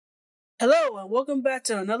Hello, and welcome back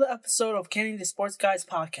to another episode of Kenny the Sports Guys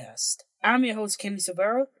podcast. I'm your host, Kenny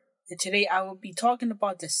Severo, and today I will be talking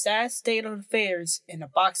about the sad state of affairs in the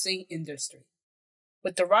boxing industry.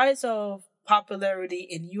 With the rise of popularity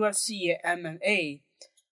in UFC and MMA,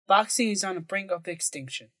 boxing is on the brink of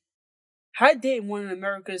extinction. How did one of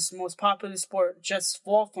America's most popular sport just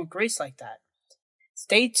fall from grace like that?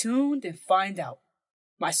 Stay tuned and find out.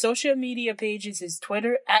 My social media pages is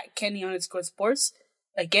Twitter at Kenny_sports,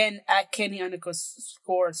 again at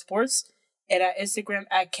Kenny_sports, and at Instagram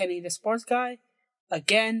at Kenny the Sports Guy,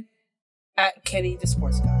 again at Kenny the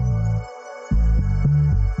Sports Guy.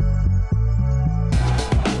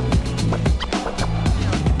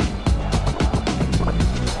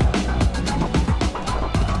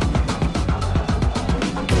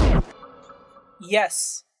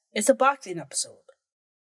 Yes, it's a boxing episode.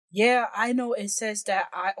 Yeah, I know it says that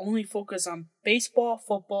I only focus on baseball,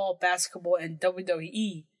 football, basketball, and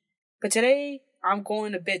WWE, but today I'm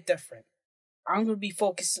going a bit different. I'm going to be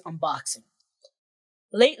focused on boxing.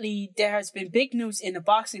 Lately, there has been big news in the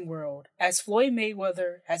boxing world as Floyd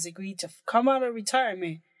Mayweather has agreed to come out of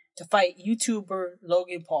retirement to fight YouTuber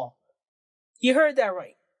Logan Paul. You heard that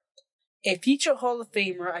right. A future Hall of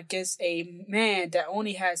Famer against a man that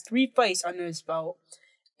only has 3 fights under his belt,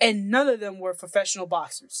 and none of them were professional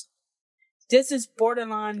boxers. This is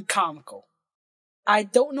borderline comical. I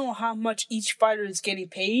don't know how much each fighter is getting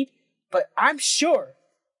paid, but I'm sure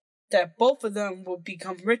that both of them will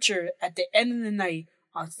become richer at the end of the night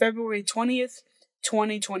on February 20th,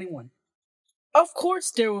 2021. Of course,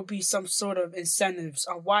 there will be some sort of incentives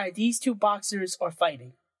on why these two boxers are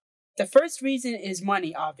fighting. The first reason is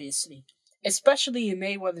money, obviously, especially in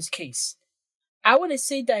Mayweather's case. I wouldn't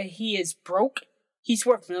say that he is broke. He's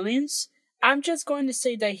worth millions. I'm just going to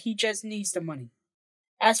say that he just needs the money.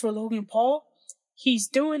 As for Logan Paul, he's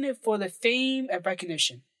doing it for the fame and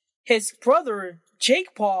recognition. His brother,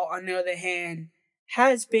 Jake Paul, on the other hand,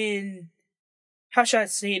 has been, how should I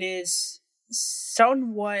say this,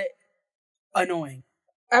 somewhat annoying.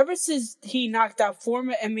 Ever since he knocked out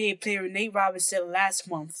former NBA player Nate Robinson last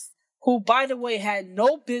month, who by the way had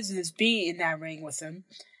no business being in that ring with him,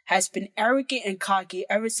 has been arrogant and cocky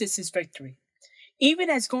ever since his victory.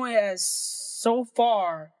 Even as going as so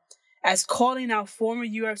far as calling out former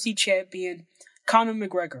UFC champion Conor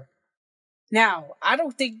McGregor. Now, I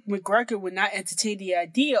don't think McGregor would not entertain the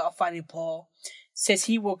idea of fighting Paul, since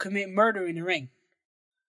he will commit murder in the ring.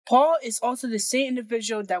 Paul is also the same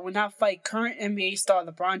individual that would not fight current NBA star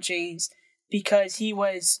LeBron James because he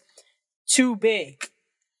was too big.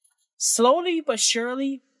 Slowly but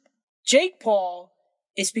surely, Jake Paul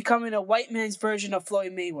is becoming a white man's version of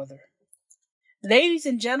Floyd Mayweather. Ladies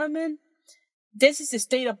and gentlemen, this is the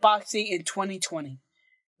state of boxing in 2020.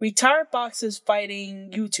 Retired boxers fighting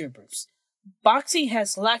YouTubers. Boxing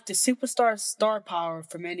has lacked the superstar star power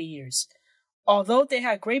for many years. Although they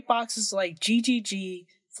had great boxers like GGG,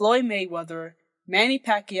 Floyd Mayweather, Manny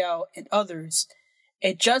Pacquiao, and others,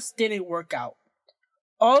 it just didn't work out.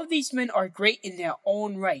 All of these men are great in their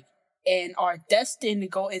own right and are destined to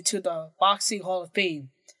go into the Boxing Hall of Fame,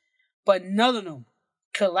 but none of them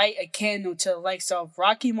could light a candle to the likes of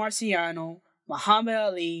Rocky Marciano, Muhammad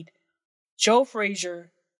Ali, Joe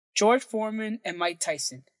Frazier, George Foreman, and Mike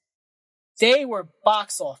Tyson. They were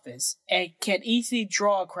box office and can easily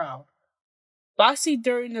draw a crowd. Boxing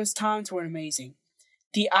during those times were amazing.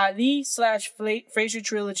 The Ali/Frazier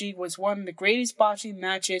trilogy was one of the greatest boxing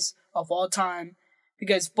matches of all time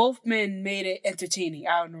because both men made it entertaining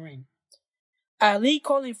out in the ring. Ali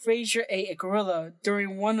calling Frazier a gorilla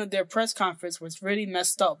during one of their press conferences was really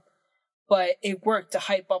messed up, but it worked to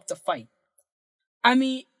hype up the fight. I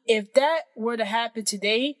mean, if that were to happen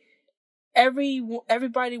today,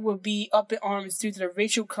 everybody would be up in arms due to the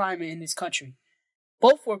racial climate in this country.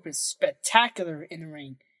 Both were spectacular in the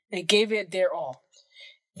ring and gave it their all.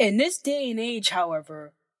 In this day and age,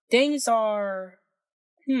 however, things are,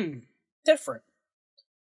 different.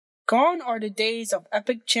 Gone are the days of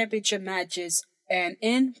epic championship matches, and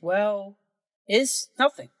is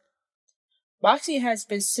nothing. Boxing has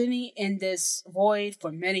been sitting in this void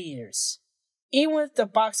for many years. Even with the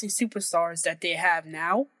boxing superstars that they have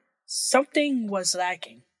now, something was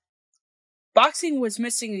lacking. Boxing was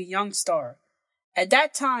missing a young star. At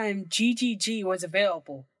that time, GGG was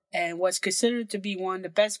available and was considered to be one of the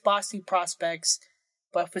best boxing prospects,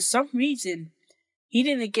 but for some reason, he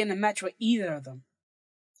didn't get a match with either of them.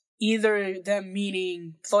 Either of them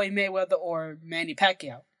meaning Floyd Mayweather or Manny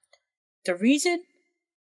Pacquiao. The reason?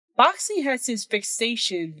 Boxing has this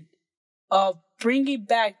fixation of bringing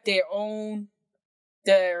back their own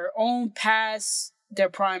past, their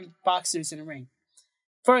prime boxers in the ring.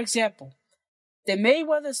 For example, The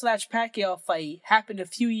Mayweather/Pacquiao fight happened a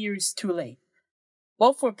few years too late.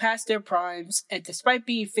 Both were past their primes, and despite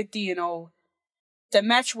being 50-0, the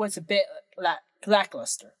match was a bit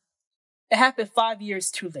lackluster. It happened 5 years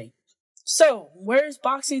too late. So, where is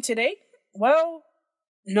boxing today? Well,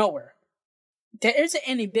 nowhere. There isn't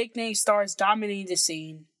any big name stars dominating the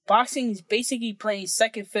scene. Boxing is basically playing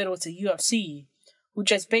second fiddle to UFC, who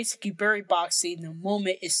just basically buried boxing the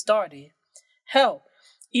moment it started. Hell,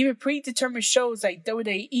 even predetermined shows like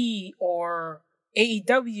WWE or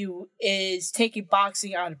AEW is taking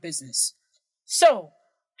boxing out of business. So,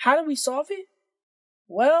 how do we solve it?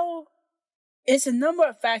 Well, it's a number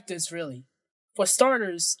of factors, really. For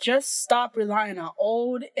starters, just stop relying on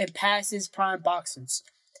old and past his prime boxers.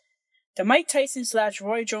 The Mike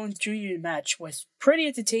Tyson/Roy Jones Jr. match was pretty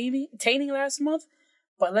entertaining last month,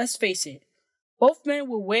 but let's face it, both men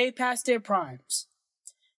were way past their primes.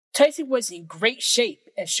 Tyson was in great shape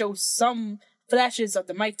and showed some flashes of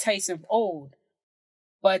the Mike Tyson of old,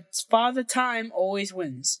 but Father Time always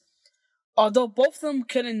wins. Although both of them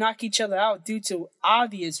couldn't knock each other out due to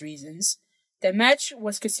obvious reasons, the match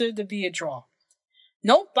was considered to be a draw.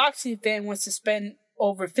 No boxing fan wants to spend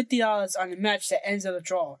over $50 on a match that ends in a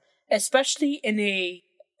draw, especially in a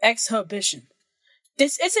exhibition.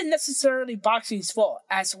 This isn't necessarily boxing's fault,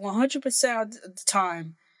 as 100% of the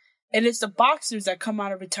time, it is the boxers that come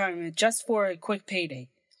out of retirement just for a quick payday.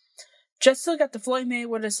 Just look at the Floyd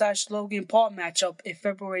Mayweather/Logan Paul matchup in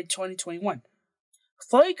February 2021.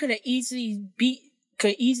 Floyd could easily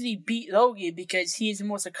beat Logan because he is the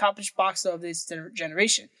most accomplished boxer of this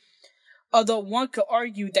generation. Although one could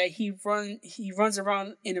argue that he runs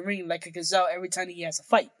around in the ring like a gazelle every time he has a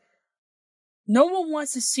fight. No one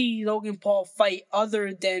wants to see Logan Paul fight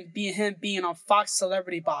other than him being on Fox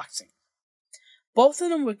Celebrity Boxing. Both of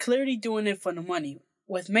them were clearly doing it for the money,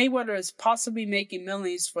 with Mayweather as possibly making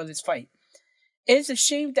millions for this fight. It is a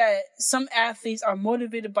shame that some athletes are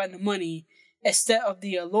motivated by the money instead of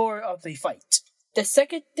the allure of the fight. The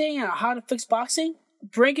second thing on how to fix boxing,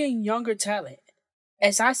 bring in younger talent.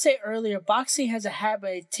 As I said earlier, boxing has a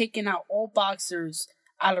habit of taking out old boxers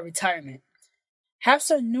out of retirement. Have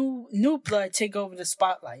some new blood take over the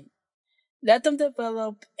spotlight. Let them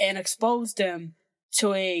develop and expose them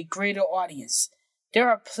to a greater audience. There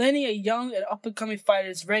are plenty of young and up-and-coming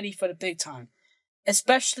fighters ready for the big time,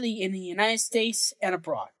 especially in the United States and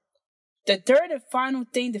abroad. The third and final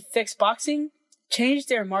thing to fix boxing, change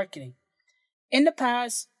their marketing. In the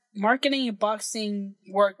past, marketing in boxing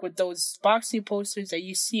worked with those boxing posters that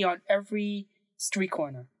you see on every street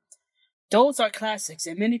corner. Those are classics,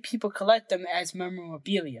 and many people collect them as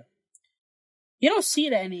memorabilia. You don't see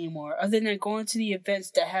that anymore, other than going to the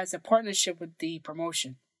events that has a partnership with the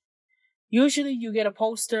promotion. Usually you get a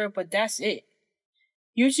poster, but that's it.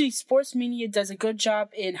 Usually sports media does a good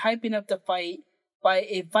job in hyping up the fight by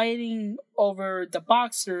inviting over the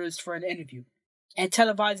boxers for an interview and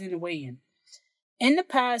televising the weigh-in. In the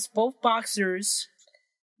past, both boxers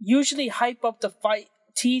usually hype up the fight,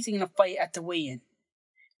 teasing the fight at the weigh-in.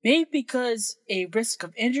 Maybe because a risk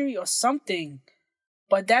of injury or something,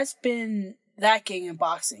 but that's been lacking in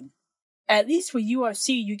boxing. At least with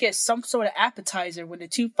UFC, you get some sort of appetizer when the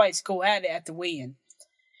two fights go at it at the weigh-in.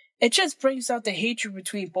 It just brings out the hatred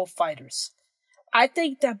between both fighters. I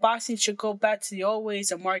think that boxing should go back to the old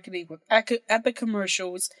ways of marketing with epic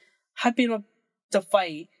commercials, hyping up the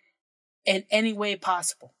fight in any way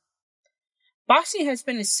possible. Boxing has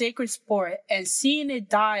been a sacred sport, and seeing it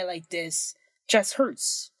die like this just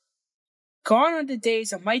hurts. Gone are the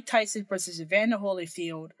days of Mike Tyson versus Evander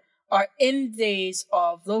Holyfield, or in the days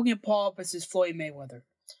of Logan Paul versus Floyd Mayweather.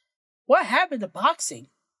 What happened to boxing?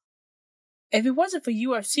 If it wasn't for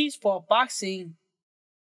UFC's fault, boxing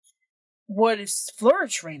would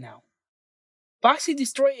flourish right now. Boxing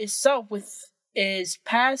destroyed itself with its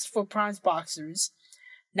past for prime boxers,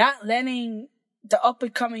 not letting the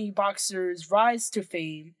up-and-coming boxers rise to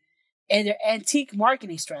fame, and their antique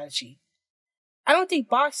marketing strategy. I don't think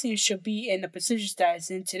boxing should be in the position that it's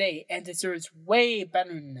in today and deserves way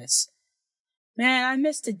better than this. Man, I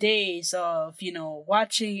miss the days of,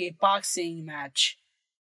 watching a boxing match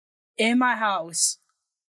in my house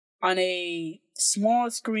on a small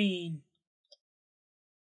screen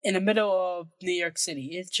in the middle of New York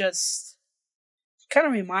City. It just kind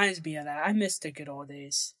of reminds me of that. I miss the good old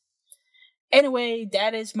days. Anyway,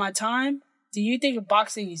 that is my time. Do you think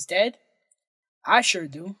boxing is dead? I sure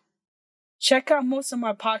do. Check out most of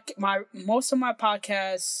my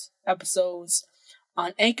podcast episodes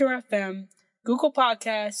on Anchor FM, Google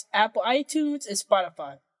Podcasts, Apple iTunes, and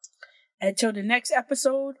Spotify. Until the next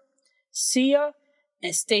episode, see ya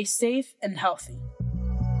and stay safe and healthy.